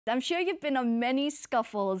I'm sure you've been on many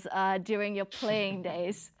scuffles during your playing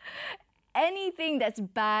days. Anything that's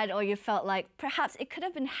bad or you felt like perhaps it could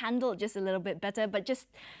have been handled just a little bit better, but just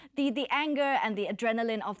the anger and the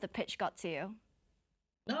adrenaline of the pitch got to you?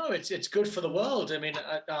 No, it's good for the world. I mean,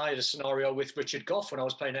 I had a scenario with Richard Gough when I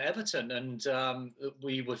was playing at Everton, and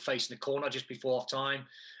we were facing the corner just before half time,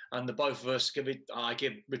 and the both of us I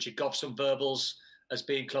give Richard Gough some verbals as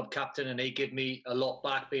being club captain, and he gave me a lot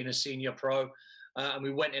back being a senior pro, and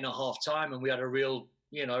we went in at half time, and we had a real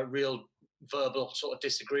verbal sort of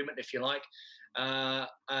disagreement, if you like,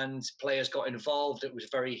 and players got involved. It was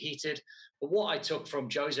very heated. But what I took from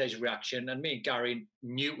Jose's reaction, and me and Gary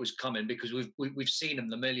knew it was coming because we've seen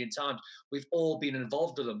him a million times. We've all been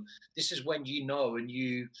involved with them. This is when you know and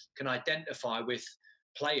you can identify with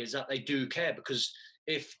players that they do care. Because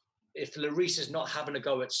if Lloris is not having a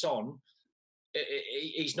go at Son,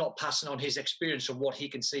 he's not passing on his experience from what he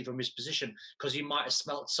can see from his position, because he might have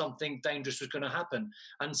smelt something dangerous was going to happen.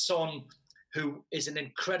 And Son, who is an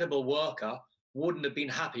incredible worker, wouldn't have been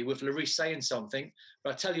happy with Lloris saying something.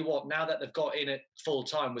 But I tell you what, now that they've got in it full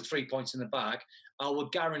time with 3 points in the bag, I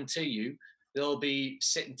would guarantee you they'll be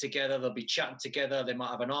sitting together, they'll be chatting together, they might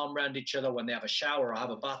have an arm around each other when they have a shower or have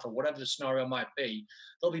a bath or whatever the scenario might be.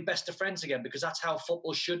 They'll be best of friends again, because that's how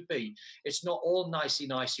football should be. It's not all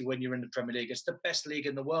nicey-nicey when you're in the Premier League. It's the best league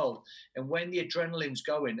in the world. And when the adrenaline's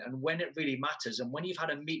going and when it really matters, and when you've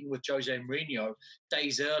had a meeting with Jose Mourinho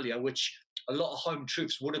days earlier, which a lot of home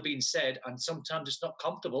truths would have been said, and sometimes it's not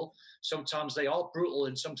comfortable. Sometimes they are brutal,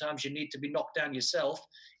 and sometimes you need to be knocked down yourself,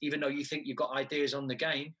 even though you think you've got ideas on the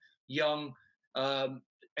game. Young, and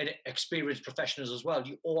experienced professionals as well.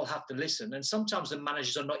 You all have to listen. And sometimes the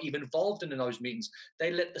managers are not even involved in those meetings. They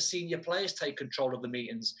let the senior players take control of the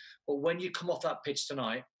meetings. But when you come off that pitch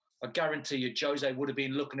tonight, I guarantee you, Jose would have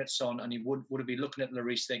been looking at Son, and he would have been looking at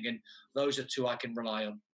Lloris thinking, those are two I can rely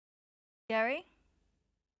on. Gary?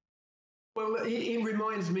 Well, it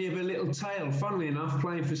reminds me of a little tale, funnily enough,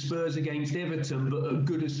 playing for Spurs against Everton, but at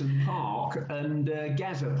Goodison Park. And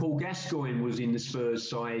Paul Gascoigne, was in the Spurs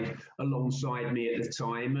side alongside me at the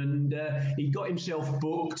time. And he got himself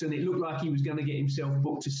booked, and it looked like he was going to get himself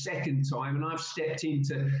booked a second time. And I've stepped in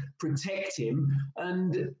to protect him.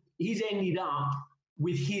 And he's ended up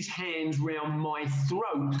with his hands round my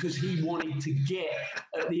throat because he wanted to get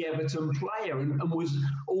at the Everton player and was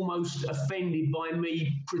almost offended by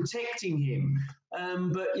me protecting him.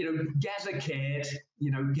 But, Gazza cared.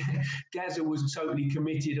 Gazza was totally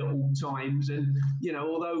committed at all times. And,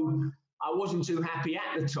 although I wasn't too happy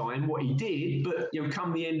at the time what he did, but,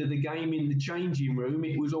 come the end of the game in the changing room,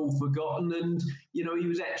 it was all forgotten. And, he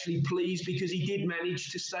was actually pleased because he did manage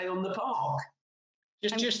to stay on the park.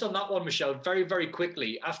 Just on that one, Michelle, very, very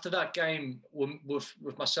quickly, after that game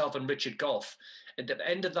with myself and Richard Gough, at the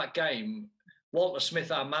end of that game, Walter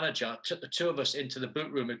Smith, our manager, took the two of us into the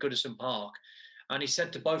boot room at Goodison Park, and he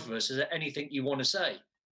said to both of us, is there anything you want to say?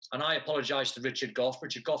 And I apologised to Richard Gough.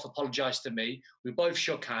 Richard Gough apologised to me. We both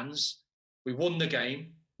shook hands. We won the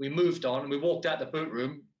game. We moved on, and we walked out the boot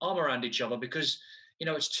room, arm around each other, because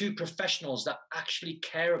it's two professionals that actually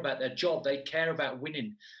care about their job. They care about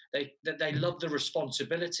winning. They love the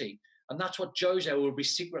responsibility. And that's what Jose will be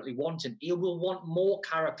secretly wanting. He will want more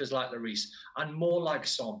characters like Lloris and more like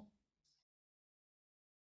Son.